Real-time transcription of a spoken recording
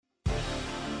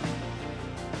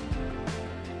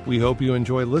We hope you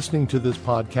enjoy listening to this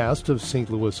podcast of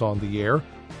St. Louis on the Air,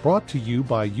 brought to you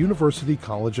by University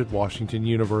College at Washington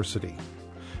University.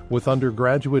 With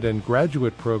undergraduate and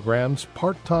graduate programs,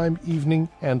 part-time, evening,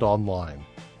 and online.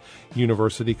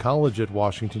 University College at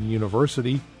Washington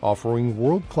University, offering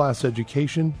world-class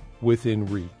education within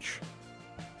reach.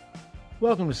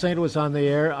 Welcome to St. Louis on the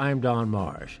Air. I'm Don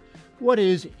Marsh. What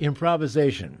is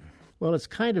improvisation? Well, it's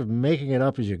kind of making it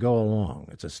up as you go along.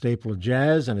 It's a staple of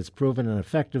jazz, and it's proven an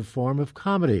effective form of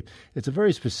comedy. It's a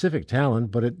very specific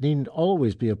talent, but it needn't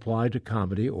always be applied to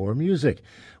comedy or music.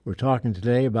 We're talking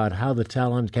today about how the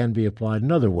talent can be applied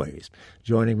in other ways.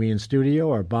 Joining me in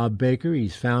studio are Bob Baker.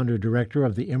 He's founder-director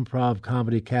of the Improv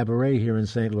Comedy Cabaret here in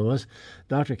St. Louis.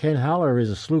 Dr. Ken Haller is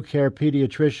a SLU Care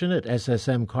pediatrician at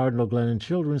SSM Cardinal Glennon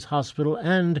Children's Hospital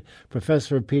and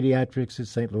professor of pediatrics at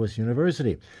St. Louis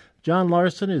University. John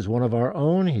Larson is one of our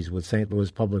own. He's with St. Louis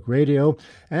Public Radio,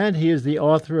 and he is the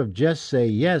author of Just Say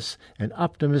Yes, an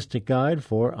optimistic guide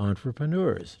for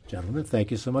entrepreneurs. Gentlemen,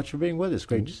 thank you so much for being with us.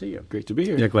 Great to see you. Great to be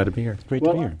here. Yeah, glad to be here. It's great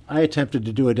to be here. I attempted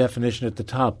to do a definition at the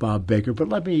top, Bob Baker, but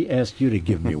let me ask you to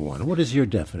give me one. What is your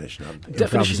definition of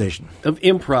improvisation? Of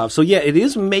improv. So, yeah, it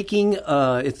is making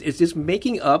it's just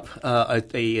making up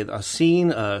a scene,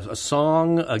 a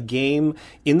song, a game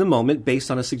in the moment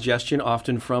based on a suggestion,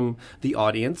 often from the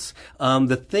audience.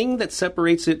 The thing that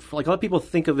separates it, like a lot of people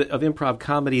think of improv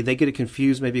comedy, they get it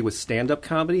confused maybe with stand-up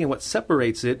comedy. And what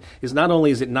separates it is not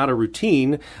only is it not a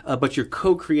routine, but you're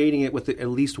co-creating it with at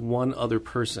least one other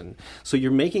person. So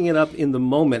you're making it up in the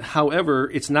moment. However,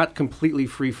 it's not completely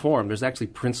free form. There's actually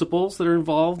principles that are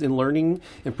involved in learning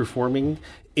and performing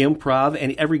improv,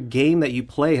 and every game that you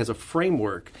play has a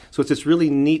framework. So it's this really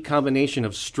neat combination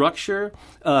of structure,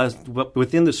 but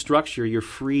within the structure, you're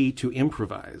free to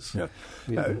improvise.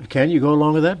 Yeah. Can you go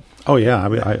along with that? Oh, yeah.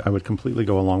 I would completely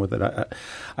go along with it.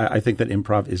 I think that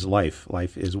improv is life.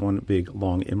 Life is one big,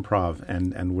 long improv,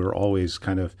 and we're always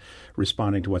kind of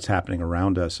responding to what's happening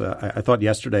around us. I thought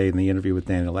yesterday in the interview with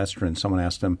Daniel Estrin, someone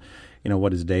asked him,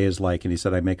 what his day is like, and he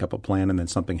said, I make up a plan, and then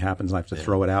something happens, and I have to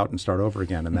throw it out and start over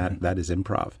again, and that is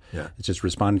improv. Yeah. It's just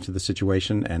responding to the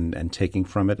situation and taking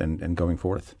from it and going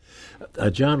forth.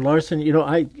 John Larson,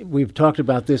 we've talked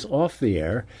about this off the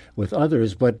air with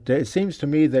others, but it seems to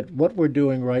me that what we're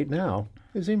doing right now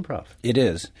is improv. It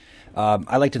is.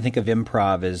 I like to think of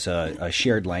improv as a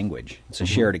shared language. It's a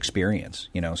shared experience,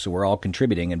 so we're all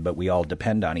contributing, but we all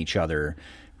depend on each other,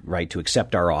 right, to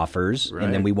accept our offers, right.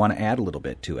 And then we want to add a little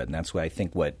bit to it. And that's why I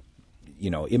think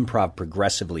improv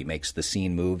progressively makes the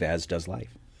scene move, as does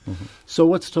life. Mm-hmm. So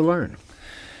what's to learn?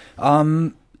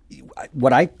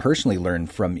 What I personally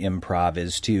learned from improv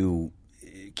is to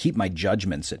keep my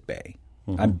judgments at bay.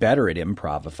 Mm-hmm. I'm better at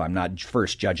improv if I'm not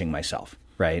first judging myself.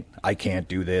 Right? I can't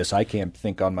do this. I can't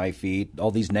think on my feet. All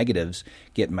these negatives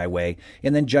get in my way.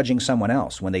 And then judging someone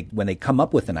else. When they come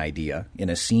up with an idea in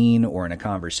a scene or in a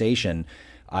conversation,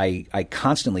 I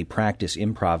constantly practice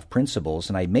improv principles,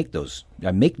 and I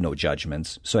make no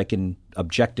judgments so I can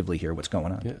objectively hear what's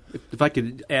going on. Yeah. If I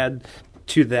could add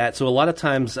to that. So a lot of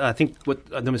times I think what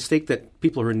the mistake that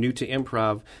people who are new to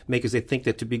improv make is they think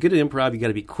that to be good at improv, you got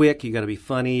to be quick, you got to be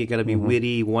funny, you got to be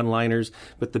witty, one-liners.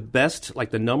 But the best, like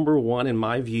the number one, in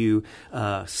my view,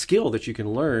 skill that you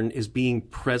can learn is being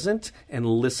present and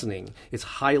listening. It's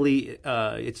highly,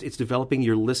 it's developing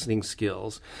your listening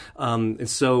skills. And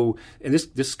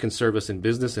this can serve us in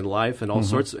business and life and all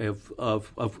sorts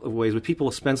of ways. But people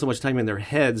spend so much time in their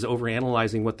heads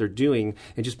overanalyzing what they're doing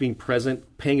and just being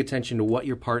present, paying attention to what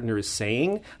your partner is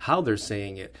saying, how they're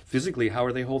saying it, physically, how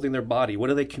are they holding their body, what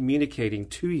are they communicating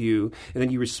to you, and then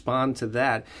you respond to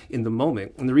that in the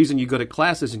moment. And the reason you go to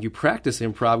classes and you practice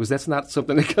improv is that's not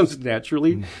something that comes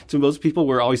naturally to most people.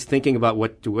 We're always thinking about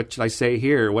what should I say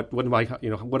here, what am I,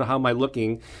 how am I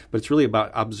looking? But it's really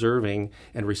about observing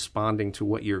and responding to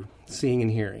what you're seeing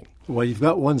and hearing. Well, you've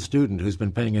got one student who's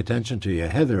been paying attention to you.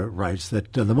 Heather writes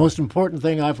that the most important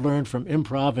thing I've learned from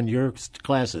improv in your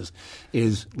classes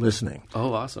is listening.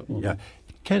 Oh, awesome. Yeah.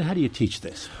 Ken, how do you teach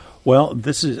this? Well,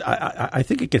 this is I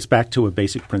think it gets back to a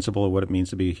basic principle of what it means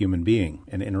to be a human being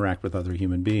and interact with other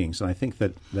human beings. And I think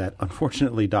that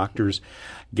unfortunately doctors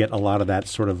get a lot of that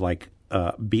sort of like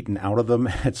beaten out of them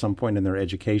at some point in their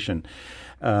education.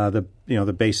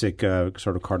 The basic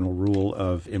sort of cardinal rule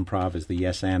of improv is the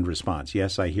yes and response.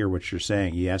 Yes, I hear what you're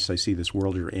saying. Yes, I see this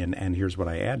world you're in, and here's what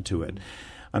I add to it.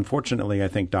 Unfortunately, I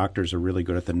think doctors are really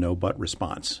good at the no but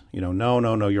response.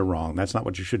 No, you're wrong. That's not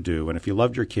what you should do. And if you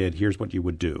loved your kid, here's what you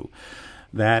would do.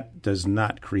 that does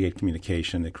not create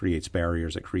communication. It creates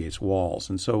barriers. It creates walls.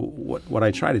 And so what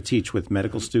I try to teach with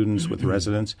medical students, with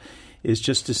residents, is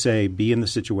just to say, be in the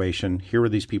situation, hear where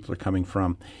these people are coming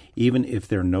from, even if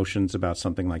their notions about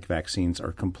something like vaccines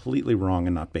are completely wrong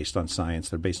and not based on science.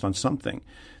 They're based on something.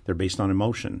 They're based on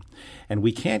emotion. And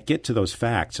we can't get to those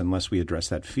facts unless we address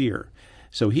that fear.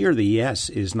 So here the yes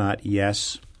is not,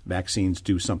 yes, vaccines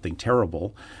do something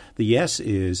terrible. The yes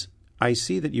is, I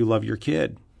see that you love your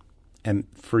kid. And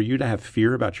for you to have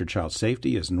fear about your child's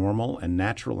safety is normal and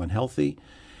natural and healthy.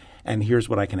 And here's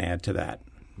what I can add to that.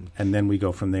 And then we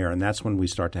go from there. And that's when we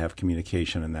start to have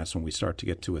communication, and that's when we start to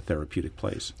get to a therapeutic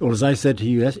place. Well, as I said to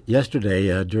you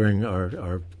yesterday during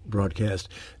our broadcast,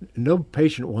 no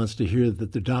patient wants to hear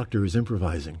that the doctor is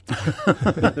improvising.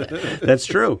 That's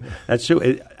true. That's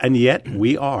true. And yet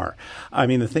we are. I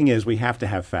mean, the thing is, we have to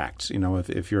have facts. You know,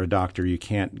 if you're a doctor, you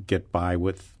can't get by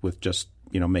with just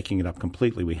making it up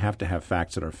completely. We have to have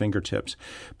facts at our fingertips.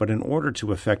 But in order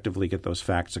to effectively get those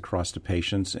facts across to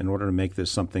patients, in order to make this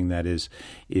something that is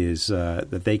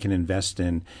that they can invest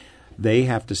in, they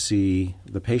have to see,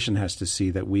 the patient has to see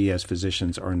that we as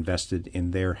physicians are invested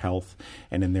in their health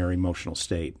and in their emotional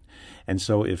state. And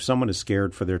so if someone is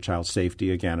scared for their child's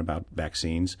safety, again, about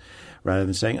vaccines, rather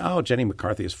than saying, oh, Jenny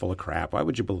McCarthy is full of crap, why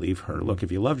would you believe her? Look,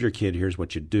 if you love your kid, here's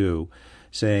what you do.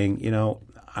 Saying,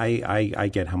 I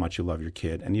get how much you love your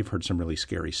kid, and you've heard some really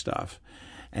scary stuff.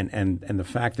 And the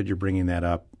fact that you're bringing that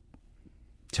up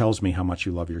tells me how much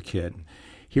you love your kid.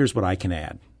 Here's what I can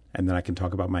add. And then I can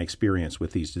talk about my experience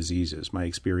with these diseases, my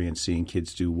experience seeing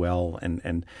kids do well,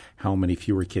 and how many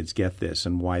fewer kids get this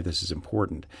and why this is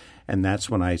important. And that's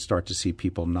when I start to see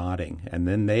people nodding. And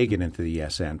then they get into the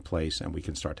yes and place, and we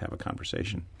can start to have a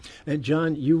conversation. And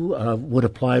John, you would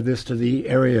apply this to the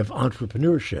area of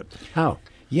entrepreneurship. How?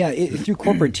 Yeah, through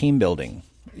corporate team building.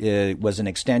 It was an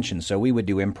extension. So we would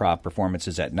do improv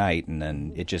performances at night, and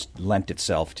then it just lent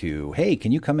itself to, hey,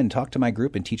 can you come and talk to my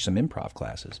group and teach some improv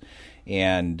classes?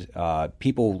 And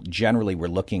people generally were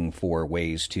looking for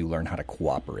ways to learn how to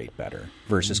cooperate better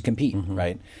versus compete,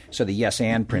 right? So the yes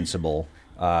and principle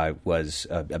was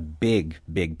a big,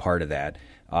 big part of that.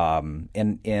 And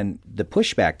the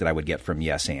pushback that I would get from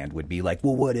yes and would be like,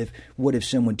 well, what if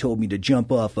someone told me to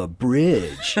jump off a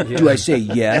bridge? Yeah. Do I say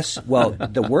yes? Well,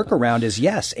 the workaround is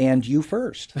yes, and you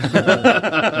first. So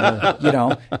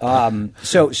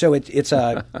it's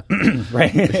a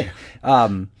right.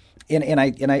 And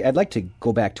I'd like to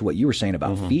go back to what you were saying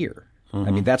about fear. I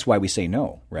mean, that's why we say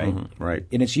no, right? Right.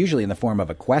 And it's usually in the form of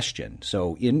a question.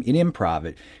 So in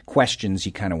improv, questions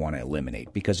you kind of want to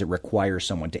eliminate because it requires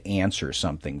someone to answer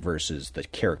something versus the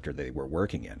character they were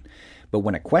working in. But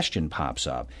when a question pops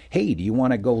up, hey, do you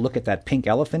want to go look at that pink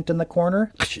elephant in the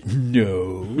corner?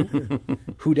 No.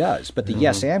 Who does? But the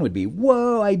yes and would be,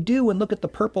 whoa, I do, and look at the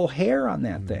purple hair on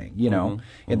that thing,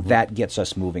 and that gets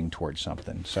us moving towards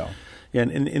something. So. Yeah,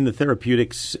 and in the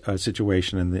therapeutics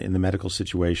situation and in the medical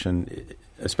situation,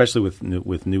 especially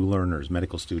with new learners,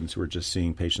 medical students who are just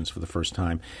seeing patients for the first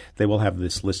time, they will have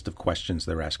this list of questions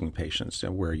they're asking patients.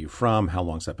 Where are you from? How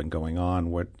long has that been going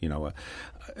on?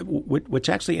 Which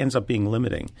actually ends up being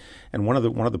limiting. And one of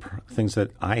the things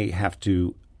that I have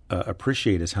to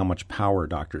appreciate is how much power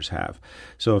doctors have.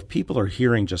 So if people are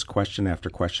hearing just question after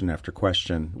question after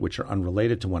question, which are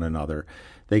unrelated to one another,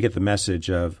 they get the message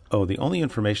of, oh, the only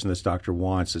information this doctor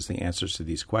wants is the answers to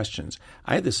these questions.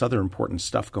 I have this other important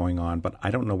stuff going on, but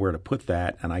I don't know where to put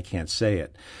that, and I can't say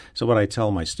it. So what I tell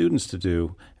my students to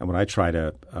do, and what I try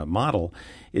to model,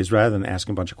 is rather than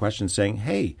asking a bunch of questions, saying,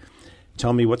 hey,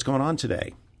 tell me what's going on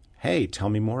today. Hey, tell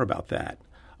me more about that.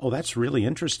 Oh, that's really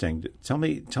interesting. Tell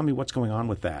me what's going on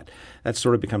with that. That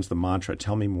sort of becomes the mantra.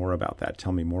 Tell me more about that.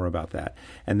 Tell me more about that.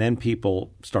 And then people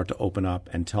start to open up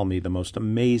and tell me the most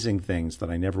amazing things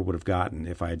that I never would have gotten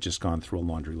if I had just gone through a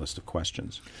laundry list of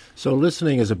questions. So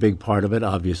listening is a big part of it,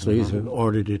 obviously, is in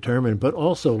order to determine, but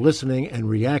also listening and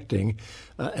reacting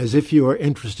as if you are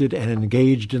interested and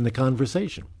engaged in the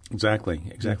conversation. Exactly.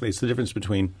 It's the difference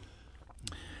between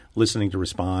listening to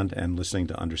respond and listening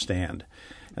to understand.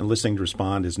 And listening to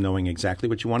respond is knowing exactly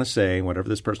what you want to say. Whatever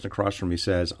this person across from me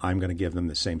says, I'm going to give them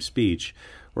the same speech.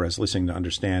 Whereas listening to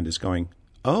understand is going,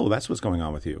 oh, that's what's going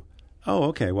on with you. Oh,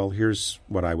 okay, well, here's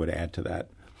what I would add to that.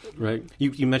 Right.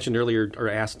 You mentioned earlier, or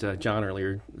asked John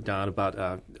earlier, Don,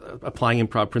 about applying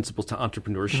improv principles to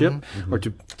entrepreneurship or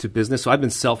to business. So I've been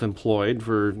self-employed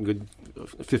for a good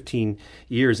 15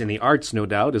 years in the arts, no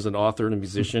doubt, as an author and a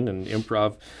musician and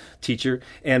improv teacher.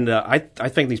 And I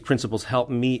think these principles help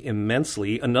me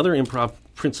immensely. Another improv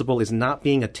principle is not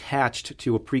being attached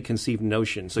to a preconceived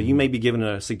notion. So you may be given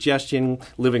a suggestion,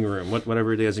 living room,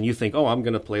 whatever it is, and you think, oh, I'm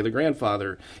going to play the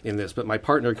grandfather in this. But my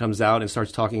partner comes out and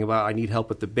starts talking about, I need help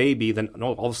with the baby. Then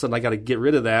all of a sudden I got to get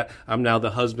rid of that. I'm now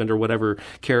the husband or whatever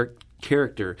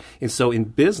character. And so in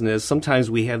business,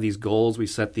 sometimes we have these goals, we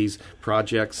set these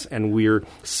projects, and we're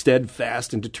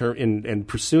steadfast in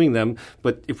pursuing them.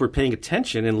 But if we're paying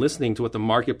attention and listening to what the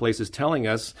marketplace is telling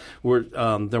us,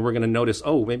 then we're going to notice,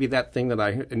 oh, maybe that thing that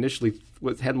I initially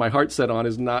had my heart set on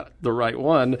is not the right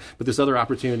one, but this other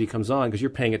opportunity comes on because you're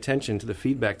paying attention to the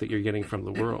feedback that you're getting from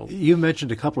the world. You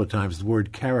mentioned a couple of times the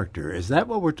word character. Is that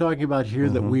what we're talking about here,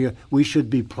 that we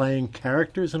should be playing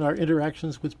characters in our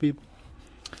interactions with people?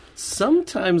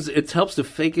 Sometimes it helps to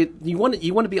fake it. You want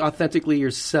to be authentically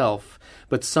yourself,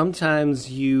 but sometimes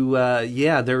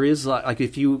there is like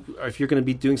if you're going to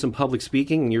be doing some public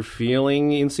speaking and you're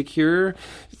feeling insecure.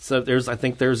 So I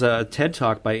think there's a TED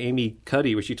Talk by Amy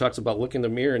Cuddy where she talks about look in the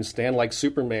mirror and stand like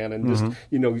Superman and just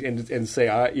and say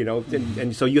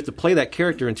and so you have to play that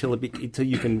character until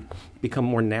you can become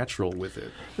more natural with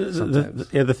it.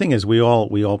 The thing is, we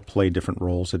all play different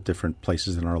roles at different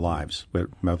places in our lives,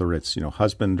 whether it's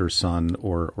husband or son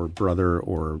or brother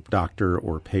or doctor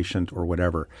or patient or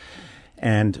whatever.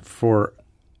 And for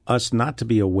us not to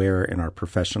be aware in our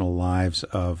professional lives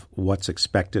of what's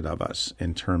expected of us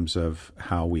in terms of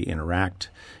how we interact,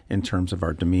 in terms of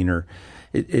our demeanor,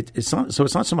 it's not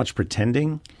so much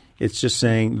pretending. It's just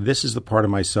saying this is the part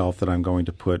of myself that I'm going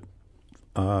to put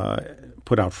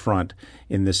out front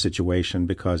in this situation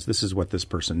because this is what this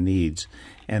person needs,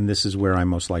 and this is where I'm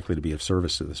most likely to be of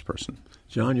service to this person.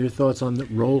 John, your thoughts on the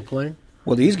role playing?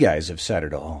 Well, these guys have said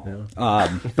it all. Yeah.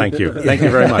 Thank you. Thank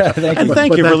you very much.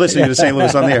 Thank you for listening to St.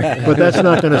 Louis on the Air. But that's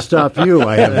not going to stop you,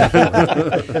 I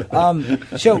have.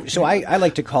 So I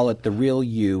like to call it the real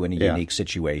you in a unique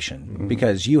situation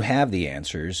because you have the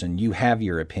answers and you have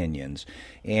your opinions.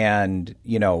 And,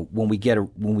 when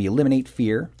we eliminate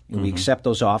fear and we accept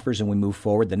those offers and we move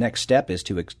forward, the next step is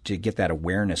to get that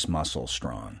awareness muscle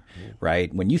strong,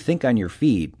 right? When you think on your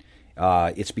feet,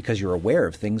 it's because you're aware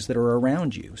of things that are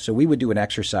around you. So we would do an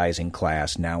exercise in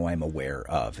class, Now I'm Aware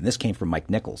Of. And this came from Mike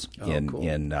Nichols at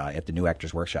the New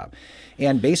Actors Workshop.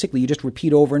 And basically you just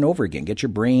repeat over and over again. Get your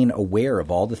brain aware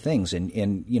of all the things.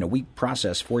 And we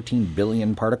process 14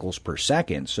 billion particles per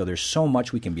second, so there's so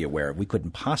much we can be aware of. We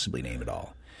couldn't possibly name it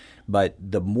all. But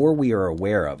the more we are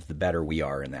aware of, the better we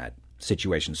are in that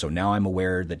situation. So now I'm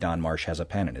aware that Don Marsh has a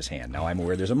pen in his hand. Now I'm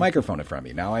aware there's a microphone in front of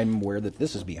me. Now I'm aware that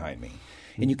this is behind me.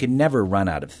 And you can never run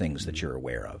out of things that you're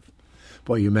aware of.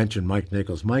 Boy, you mentioned Mike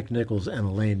Nichols. Mike Nichols and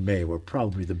Elaine May were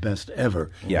probably the best ever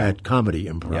at comedy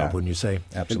improv, wouldn't you say?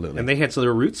 Absolutely. And they had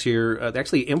their roots here.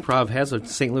 Actually, improv has a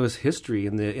St. Louis history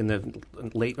in the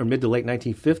late or mid to late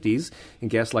 1950s in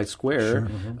Gaslight Square.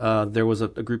 Sure. There was a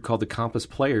group called the Compass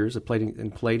Players that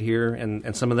played here,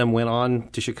 and some of them went on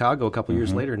to Chicago a couple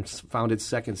years later and founded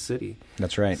Second City.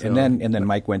 That's right. So, and then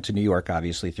Mike went to New York,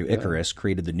 obviously, through Icarus,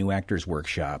 created the New Actors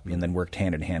Workshop, and then worked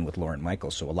hand in hand with Lorne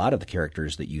Michaels. So a lot of the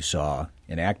characters that you saw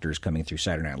in actors coming through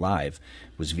Saturday Night Live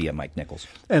was via Mike Nichols.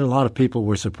 And a lot of people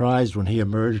were surprised when he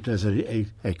emerged as a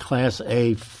Class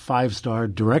A 5-star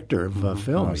director of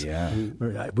films. Oh,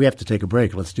 yeah. We have to take a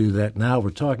break. Let's do that now.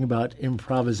 We're talking about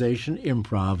improvisation,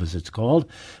 improv as it's called.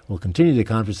 We'll continue the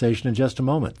conversation in just a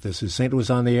moment. This is St. Louis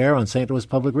on the Air on St. Louis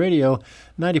Public Radio,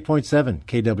 90.7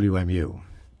 KWMU.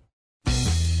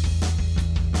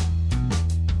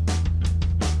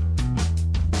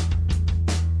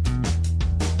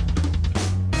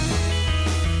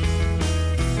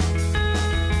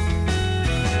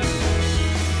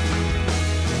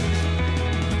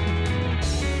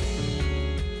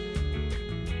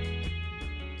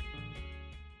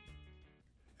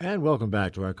 And welcome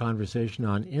back to our conversation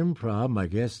on improv. My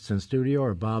guests in studio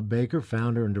are Bob Baker,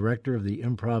 founder and director of the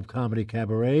Improv Comedy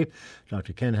Cabaret.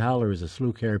 Dr. Ken Howler is a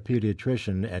SLU Care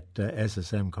pediatrician at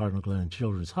SSM Cardinal Glennon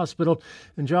Children's Hospital.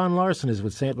 And John Larson is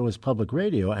with St. Louis Public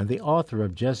Radio and the author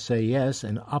of Just Say Yes,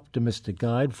 an optimistic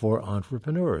guide for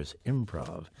entrepreneurs.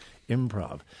 Improv.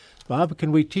 Bob,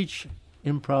 can we teach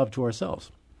improv to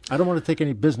ourselves? I don't want to take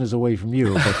any business away from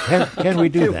you, but can we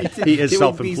do that? He is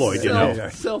self-employed,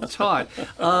 self-taught.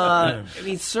 I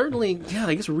mean, certainly,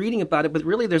 I guess reading about it, but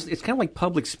really it's kind of like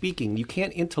public speaking. You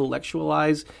can't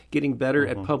intellectualize getting better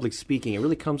at public speaking. It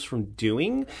really comes from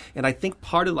doing. And I think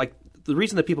part of the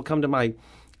reason that people come to my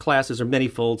classes are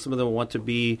manyfold. Some of them want to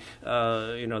be, they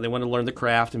want to learn the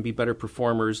craft and be better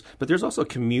performers. But there's also a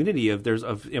community of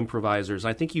improvisers.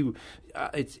 I think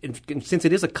since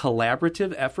it is a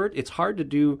collaborative effort, it's hard to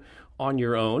do on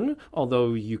your own,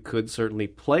 although you could certainly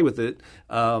play with it.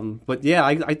 But yeah,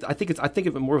 I think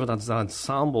of it more of an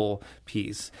ensemble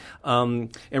piece.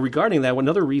 And regarding that,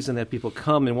 another reason that people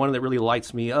come, and one that really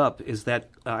lights me up, is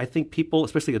that I think people,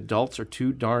 especially adults, are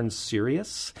too darn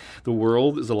serious. The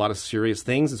world is a lot of serious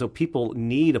things, and so people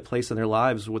need a place in their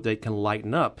lives where they can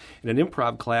lighten up. And an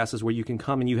improv class is where you can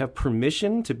come and you have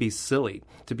permission to be silly,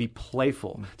 to be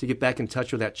playful, to get back in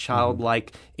touch with that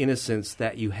childlike innocence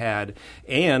that you had.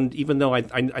 And even though I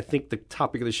think the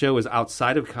topic of the show is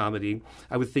outside of comedy,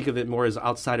 I would think of it more as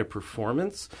outside of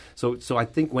performance. So I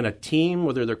think when a team,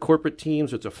 whether they're corporate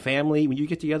teams or it's a family, when you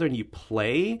get together and you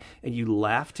play and you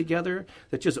laugh together,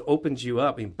 that just opens you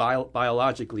up. I mean,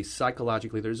 biologically,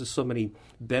 psychologically, there's just so many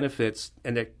benefits,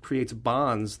 and it creates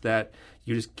bonds that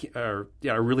you just are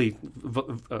really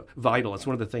vital. It's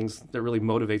one of the things that really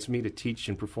motivates me to teach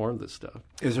and perform this stuff.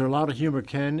 Is there a lot of humor,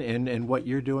 Ken, in what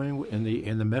you're doing in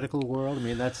the medical world? I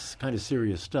mean, that's kind of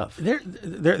serious stuff.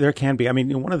 There can be. I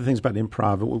mean, one of the things about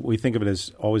improv, we think of it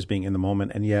as always being in the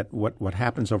moment, and yet what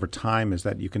happens over time is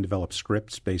that you can develop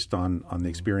scripts based on the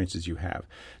experiences you have.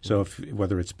 So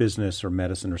whether it's business or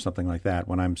medicine or something like that,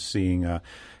 when I'm seeing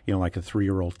like a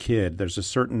 3-year-old kid, there's a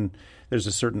certain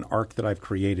arc that I've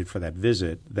created for that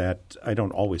visit that I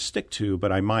don't always stick to,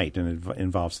 but I might. And it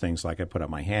involves things like I put up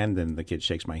my hand and the kid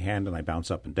shakes my hand and I bounce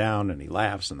up and down and he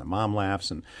laughs and the mom laughs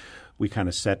and we kind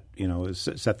of set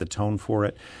the tone for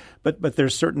it. But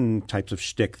there's certain types of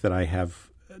shtick that I have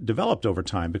developed over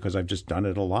time because I've just done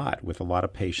it a lot with a lot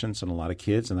of patients and a lot of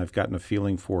kids, and I've gotten a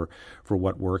feeling for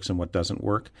what works and what doesn't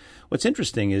work. What's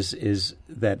interesting is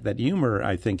that humor,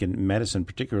 I think, in medicine,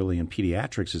 particularly in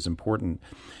pediatrics, is important.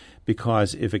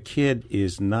 Because if a kid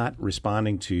is not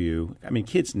responding to you, I mean,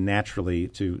 kids naturally,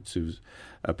 to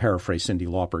paraphrase Cyndi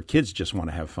Lauper, kids just want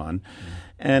to have fun. Mm-hmm.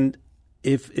 And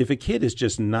if a kid is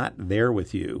just not there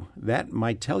with you, that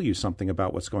might tell you something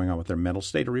about what's going on with their mental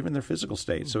state or even their physical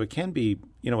state. So it can be,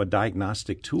 a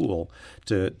diagnostic tool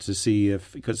to see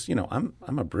if, because, I'm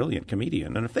a brilliant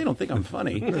comedian, and if they don't think I'm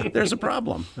funny, there's a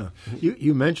problem.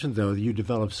 You mentioned, though, that you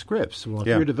develop scripts. Well, if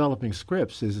you're developing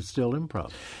scripts, is it still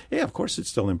improv? Yeah, of course it's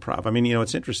still improv. I mean,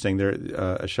 it's interesting. There,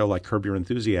 a show like Curb Your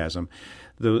Enthusiasm,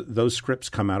 those scripts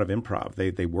come out of improv.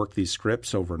 They work these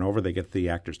scripts over and over. They get the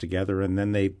actors together, and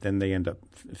then they end up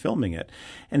filming it.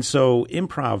 And so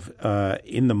improv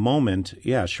in the moment,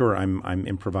 yeah, sure, I'm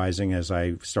improvising as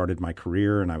I started my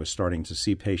career and I was starting to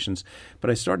see patients, but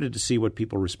I started to see what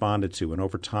people responded to, and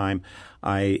over time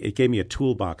it gave me a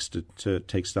toolbox to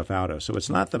take stuff out of. So it's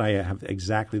not that I have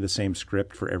exactly the same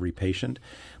script for every patient,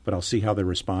 but I'll see how they're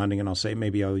responding, and I'll say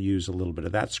maybe I'll use a little bit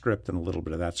of that script and a little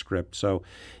bit of that script. So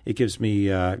it gives me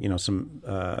some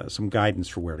guidance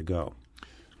for where to go.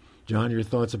 John, your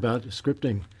thoughts about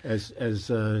scripting as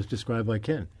described by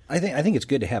Ken? I think it's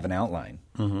good to have an outline,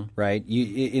 right?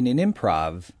 In an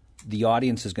improv, the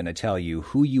audience is going to tell you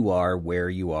who you are, where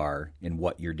you are, and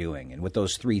what you're doing. And with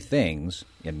those three things,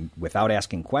 and without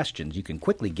asking questions, you can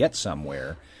quickly get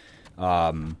somewhere.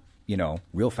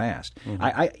 Real fast.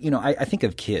 Mm-hmm. I think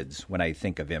of kids when I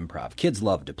think of improv. Kids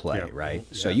love to play, right?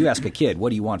 Yeah. So you ask a kid, what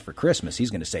do you want for Christmas?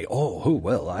 He's going to say,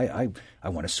 I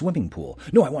want a swimming pool.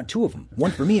 No, I want 2 of them. One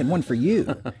for me and one for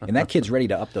you. And that kid's ready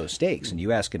to up those stakes. And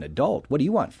you ask an adult, what do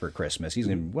you want for Christmas? He's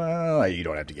going, well, you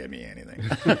don't have to get me anything.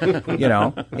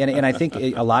 And I think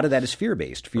a lot of that is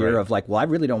fear-based. Fear of like, well, I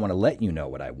really don't want to let you know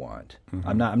what I want.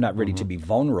 Mm-hmm. I'm not ready to be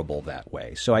vulnerable that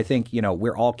way. So I think,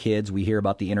 we're all kids. We hear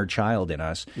about the inner child in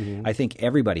us. Mm-hmm. I think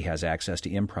everybody has access to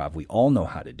improv. We all know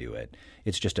how to do it.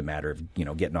 It's just a matter of,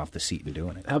 getting off the seat and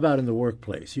doing it. How about in the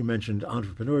workplace? You mentioned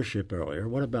entrepreneurship earlier.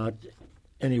 What about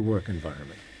any work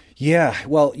environment? Yeah,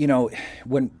 well,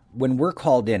 when we're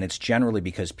called in, it's generally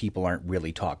because people aren't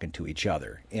really talking to each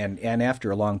other. And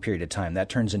after a long period of time, that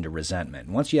turns into resentment.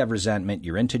 And once you have resentment,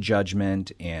 you're into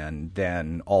judgment, and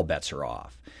then all bets are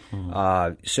off.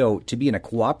 Mm-hmm. So to be in a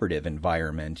cooperative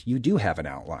environment, you do have an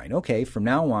outline. Okay, from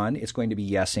now on, it's going to be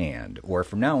yes and, or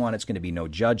from now on, it's going to be no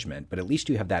judgment. But at least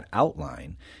you have that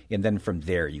outline, and then from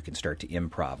there, you can start to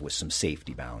improv with some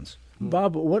safety bounds.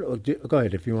 Bob, go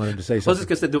ahead if you wanted to say something. Well, I was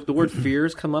just going to say the word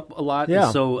fears come up a lot. Yeah.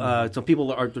 And so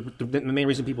people are the main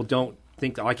reason people don't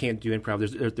think, oh, I can't do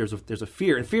improv. There's a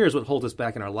fear, and fear is what holds us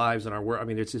back in our lives and our work. I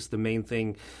mean, it's just the main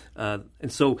thing.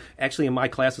 And so, actually, in my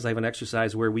classes, I have an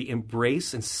exercise where we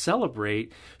embrace and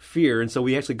celebrate fear, and so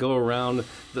we actually go around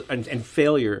and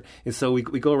failure. And so we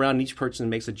go around, and each person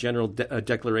makes a general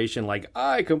declaration like,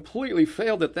 I completely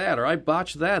failed at that, or I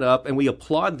botched that up, and we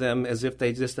applaud them as if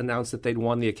they just announced that they'd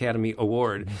won the Academy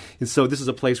Award. And so this is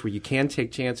a place where you can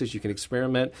take chances, you can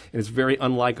experiment, and it's very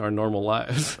unlike our normal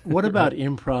lives. What about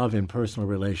improv in personal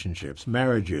relationships,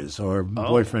 marriages, or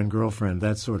boyfriend, girlfriend,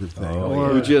 that sort of thing?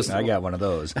 I got one of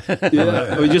those.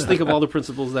 Yeah, we just think of all the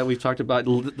principles that we've talked about.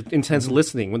 Intense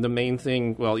listening, when the main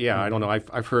thing, well, yeah, I don't know.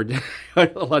 I've heard a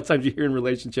lot of times you hear in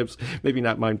relationships, maybe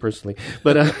not mine personally,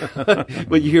 but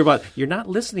but you hear about, you're not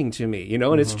listening to me, and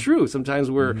it's true.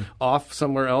 Sometimes we're off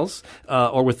somewhere else,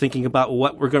 or we're thinking about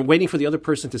what waiting for the other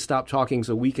person to stop talking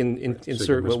so we can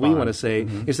insert what we want to say,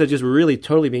 instead of just really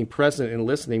totally being present and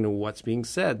listening to what's being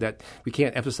said. That we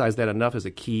can't emphasize that enough as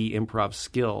a key improv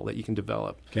skill that you can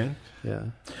develop. Ken?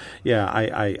 Yeah,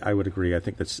 I would agree. I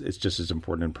think it's just as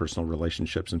important in personal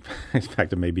relationships. In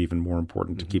fact, it may be even more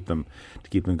important to keep them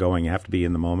going. You have to be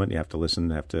in the moment. You have to listen.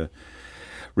 You have to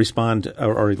respond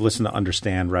or listen to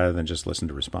understand rather than just listen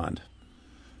to respond.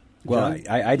 Well,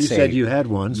 I'd you say... You said you had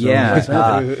one. So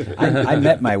I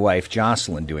met my wife,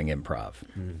 Jocelyn, doing improv.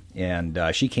 And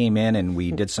she came in and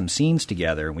we did some scenes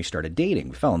together and we started dating.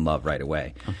 We fell in love right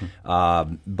away.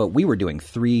 But we were doing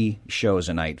 3 shows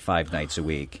a night, 5 nights a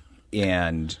week.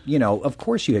 And, of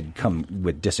course you had come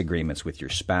with disagreements with your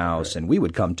spouse, and we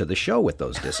would come to the show with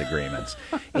those disagreements.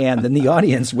 And then the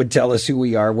audience would tell us who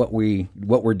we are, what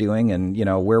we're doing, and,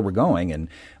 where we're going. And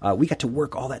we got to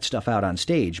work all that stuff out on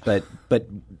stage. But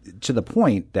to the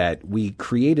point that we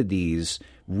created these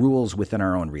rules within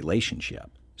our own relationship.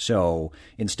 So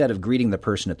instead of greeting the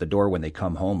person at the door when they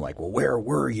come home like, well, where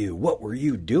were you? What were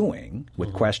you doing?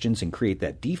 With questions and create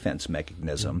that defense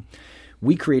mechanism.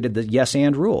 We created the yes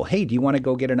and rule. Hey, do you want to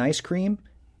go get an ice cream?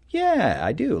 Yeah,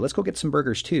 I do. Let's go get some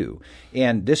burgers too.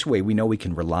 And this way we know we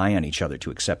can rely on each other to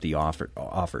accept the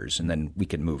offers, and then we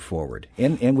can move forward.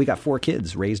 And we got 4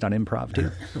 kids raised on improv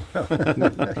too.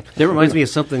 That reminds me of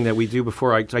something that we do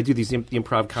before. I do these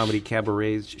improv comedy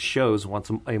cabaret shows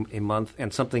once a month,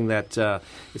 and something that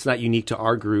it's not unique to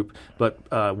our group, but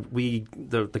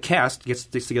the cast gets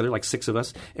together, like 6 of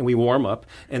us, and we warm up.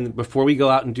 And before we go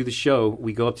out and do the show,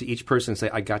 we go up to each person and say,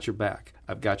 I got your back.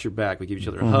 I've got your back. We give each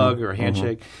other a hug or a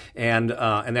handshake, and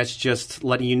that's just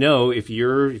letting you know if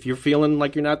you're feeling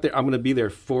like you're not there, I'm going to be there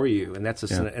for you, and that's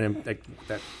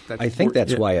I think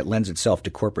that's why it lends itself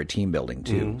to corporate team building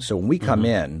too. So when we come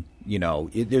in,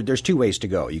 there's 2 ways to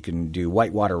go. You can do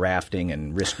whitewater rafting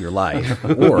and risk your life,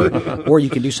 or you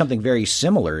can do something very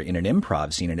similar in an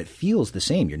improv scene, and it feels the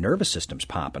same. Your nervous system's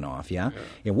popping off, yeah?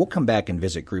 And we'll come back and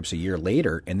visit groups a year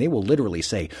later, and they will literally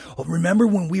say, oh, remember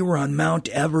when we were on Mount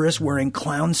Everest wearing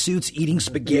clown suits, eating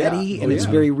spaghetti? And it's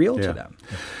very real to them.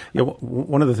 Yeah,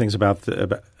 one of the things about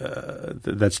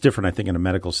that's different, I think, in a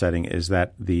medical setting is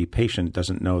that the patient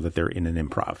doesn't know that they're in an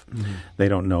improv. They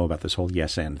don't know about this whole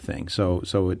yes and thing. So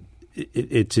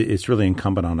it's really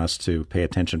incumbent on us to pay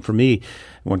attention. For me,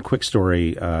 one quick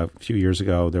story: a few years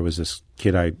ago, there was this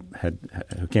kid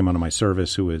who came onto my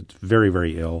service who was very,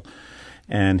 very ill,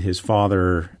 and his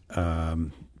father.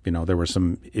 There were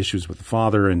some issues with the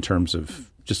father in terms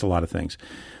of just a lot of things.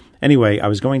 Anyway, I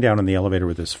was going down in the elevator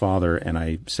with his father, and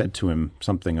I said to him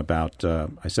something about,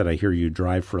 I said, I hear you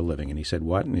drive for a living. And he said,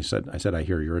 what? And I said, I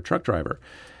hear you're a truck driver.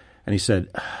 And he said,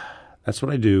 that's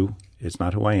what I do. It's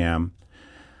not who I am.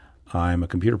 I'm a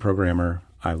computer programmer.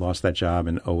 I lost that job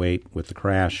in 2008 with the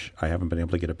crash. I haven't been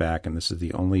able to get it back, and this is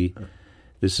the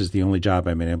only job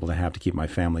I've been able to have to keep my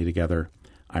family together.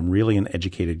 I'm really an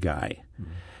educated guy.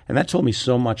 And that told me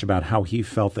so much about how he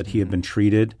felt that he had been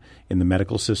treated in the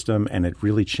medical system, and it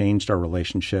really changed our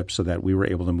relationship so that we were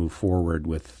able to move forward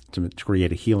to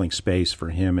create a healing space for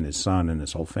him and his son and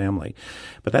his whole family.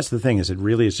 But that's the thing, is it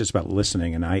really is just about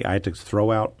listening, and I had to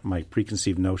throw out my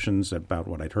preconceived notions about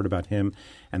what I'd heard about him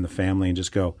and the family and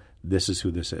just go, this is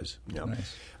who this is. Yeah.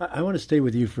 Nice. I want to stay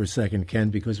with you for a second, Ken,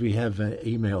 because we have an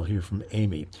email here from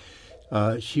Amy.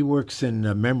 She works in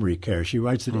memory care. She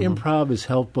writes that improv has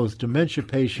helped both dementia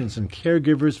patients and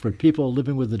caregivers. For people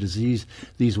living with the disease,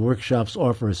 these workshops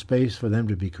offer a space for them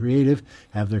to be creative,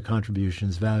 have their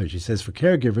contributions valued. She says for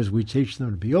caregivers, we teach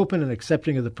them to be open and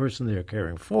accepting of the person they are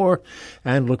caring for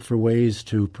and look for ways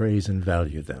to praise and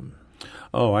value them.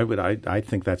 Oh, I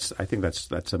think that's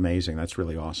amazing. That's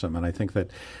really awesome, and I think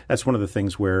that's one of the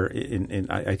things where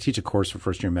I teach a course for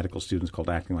first-year medical students called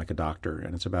Acting Like a Doctor,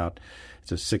 and it's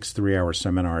a 6 3-hour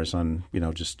seminars on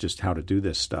just how to do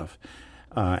this stuff.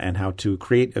 and how to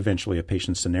create eventually a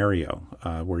patient scenario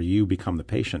where you become the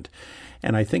patient.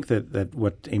 And I think that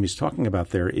what Amy's talking about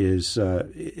there is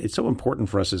it's so important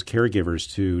for us as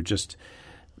caregivers to just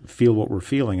feel what we're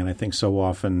feeling. And I think so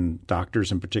often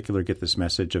doctors in particular get this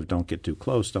message of don't get too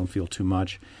close, don't feel too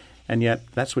much. And yet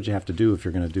that's what you have to do if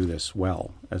you're going to do this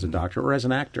well as a doctor or as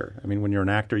an actor. I mean, when you're an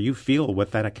actor, you feel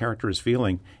what that character is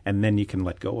feeling, and then you can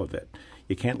let go of it.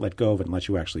 You can't let go of it unless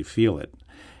you actually feel it.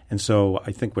 And so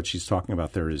I think what she's talking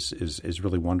about there is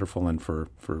really wonderful. And for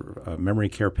memory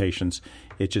care patients,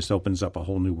 it just opens up a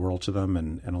whole new world to them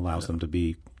and allows them to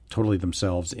be totally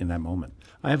themselves in that moment.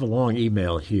 I have a long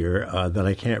email here that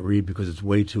I can't read because it's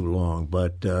way too long,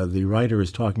 but the writer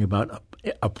is talking about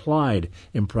applied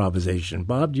improvisation.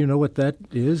 Bob, do you know what that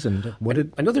is and what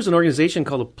it? I know there's an organization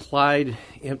called Applied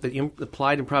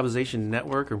Improvisation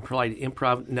Network or Applied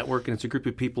Improv Network, and it's a group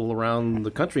of people around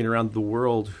the country and around the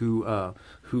world who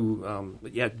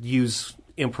use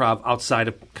improv outside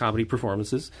of comedy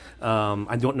performances.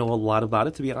 I don't know a lot about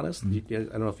it, to be honest. I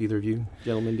don't know if either of you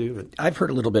gentlemen do. But I've heard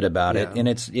a little bit about it, and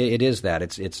it is that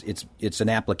it's an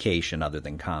application other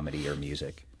than comedy or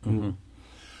music. Mm-hmm.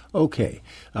 Okay,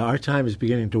 our time is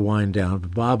beginning to wind down.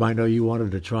 But Bob, I know you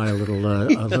wanted to try a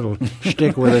little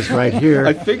shtick with us right here.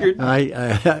 I figured.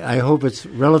 I hope it's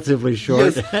relatively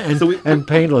short and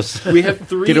painless. We have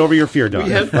three. Get over your fear, Don.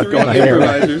 We have three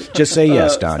improvisers. Just say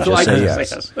yes, Don. Just say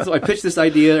yes. So I pitched this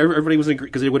idea. Everybody was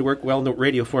because it would work well in the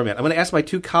radio format. I'm going to ask my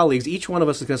two colleagues. Each one of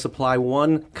us is going to supply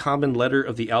one common letter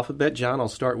of the alphabet. John, I'll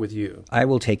start with you. I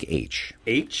will take H.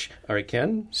 H. All right,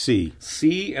 Ken. C.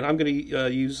 C. And I'm going to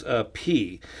use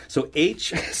P. So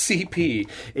HCP.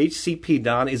 HCP,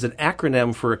 Don, is an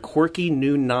acronym for a quirky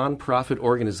new nonprofit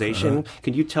organization. Uh-huh.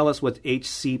 Can you tell us what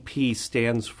HCP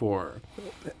stands for?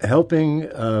 Helping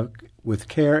with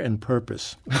care and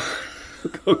purpose.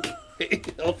 Okay.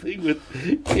 Helping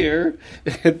with care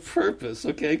and purpose.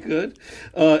 Okay, good.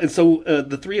 And so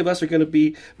the three of us are going to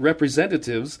be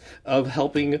representatives of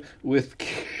helping with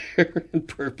care and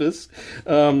purpose.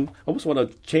 I almost want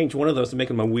to change one of those to make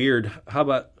them a weird. How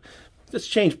about let's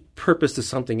change purpose to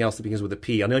something else that begins with a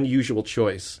P, an unusual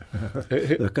choice.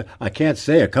 I can't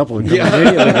say a couple of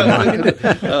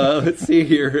let's see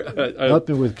here.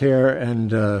 Helping with care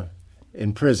and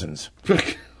in prisons.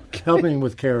 Helping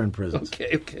with care in prisons.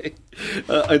 Okay.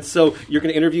 And so you're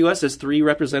going to interview us as three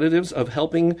representatives of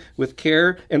helping with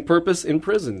care and purpose in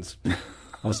prisons.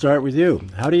 I'll start with you.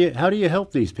 How do you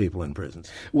help these people in prisons?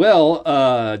 Well,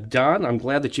 Don, I'm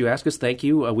glad that you asked us. Thank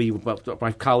you.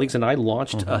 My colleagues and I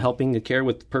launched Helping Care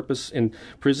with Purpose in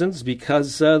Prisons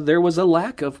because there was a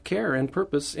lack of care and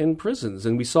purpose in prisons,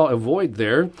 and we saw a void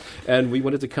there, and we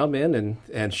wanted to come in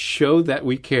and show that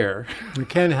we care.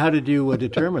 Ken, how did you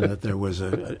determine that there was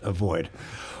a void?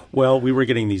 Well, we were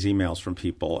getting these emails from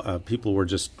people. People were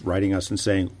just writing us and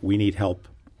saying, we need help,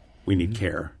 we need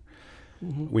care.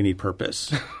 We need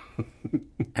purpose.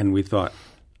 And we thought,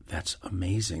 that's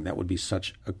amazing. That would be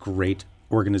such a great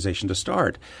organization to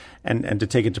start. And to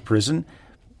take it to prison,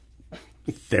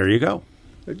 there you go.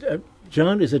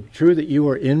 John, is it true that you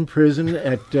were in prison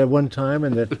at one time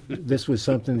and that this was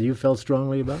something that you felt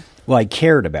strongly about? Well, I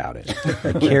cared about it.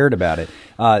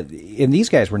 And these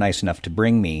guys were nice enough to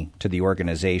bring me to the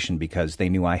organization because they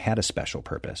knew I had a special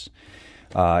purpose.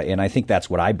 And I think that's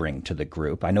what I bring to the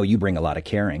group. I know you bring a lot of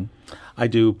caring. I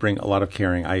do bring a lot of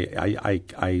caring.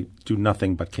 I do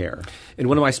nothing but care. And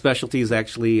one of my specialties,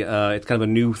 actually, it's kind of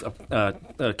a new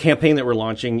campaign that we're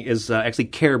launching, is actually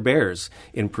Care Bears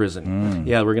in prison.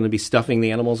 Yeah, we're going to be stuffing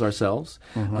the animals ourselves,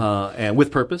 and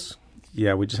with purpose.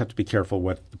 Yeah, we just have to be careful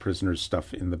what the prisoners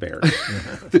stuff in the bears.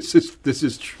 This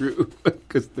is true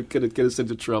because they're going to get us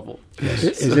into trouble. Yes.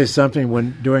 Is this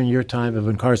something during your time of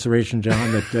incarceration,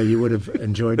 John, that you would have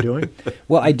enjoyed doing?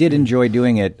 Well, I did enjoy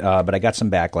doing it, but I got some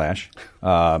backlash.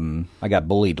 I got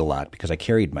bullied a lot because I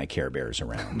carried my Care Bears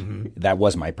around. That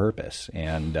was my purpose,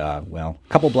 and a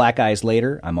couple black eyes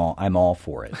later, I'm all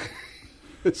for it.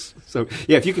 So,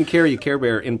 yeah, if you can carry a Care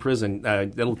Bear in prison,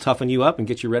 that'll toughen you up and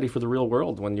get you ready for the real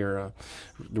world when you're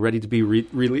ready to be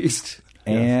released.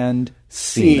 And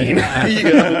scene.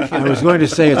 I was going to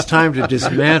say it's time to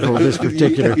dismantle this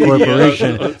particular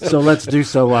corporation, so let's do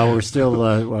so while we're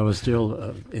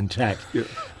still intact. Yeah.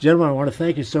 Gentlemen, I want to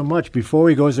thank you so much. Before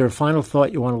we go, is there a final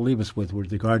thought you want to leave us with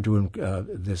regard to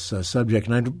this subject?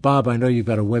 And Bob, I know you've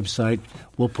got a website.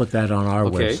 We'll put that on our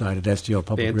website at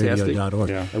stlpublicradio.org.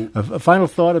 Yeah. A final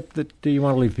thought that you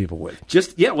want to leave people with?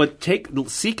 Just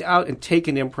seek out and take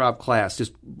an improv class.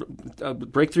 Just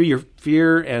break through your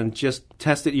fear and just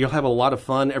test it. You'll have a lot of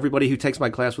fun. Everybody who takes my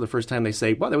class for the first time, they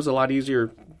say, "Well, that was a lot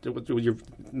easier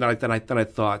than I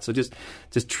thought. So just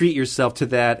treat yourself to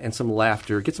that and some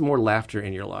laughter. Get some more laughter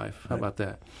in your life. How about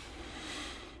that?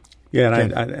 Yeah,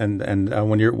 and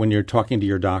when you're talking to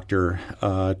your doctor,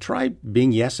 try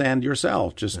being yes and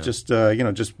yourself. Just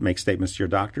make statements to your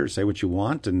doctor, say what you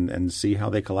want, and see how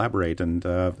they collaborate. And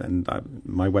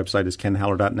my website is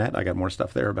kenhaller.net. I got more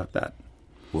stuff there about that.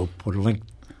 We'll put a link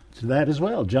to that as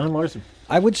well. John Larson.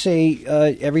 I would say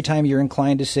every time you're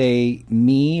inclined to say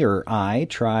me or I,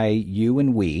 try you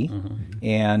and we,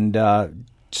 and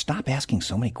stop asking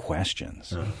so many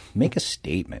questions. Make a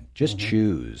statement. Just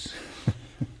choose.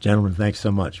 Gentlemen, thanks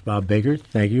so much. Bob Baker,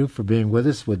 thank you for being with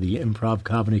us with the Improv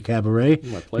Comedy Cabaret.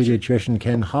 My pleasure. Pediatrician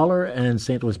Ken Haller and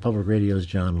St. Louis Public Radio's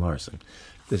John Larson.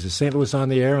 This is St. Louis on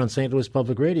the Air on St. Louis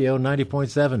Public Radio,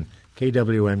 90.7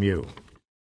 KWMU.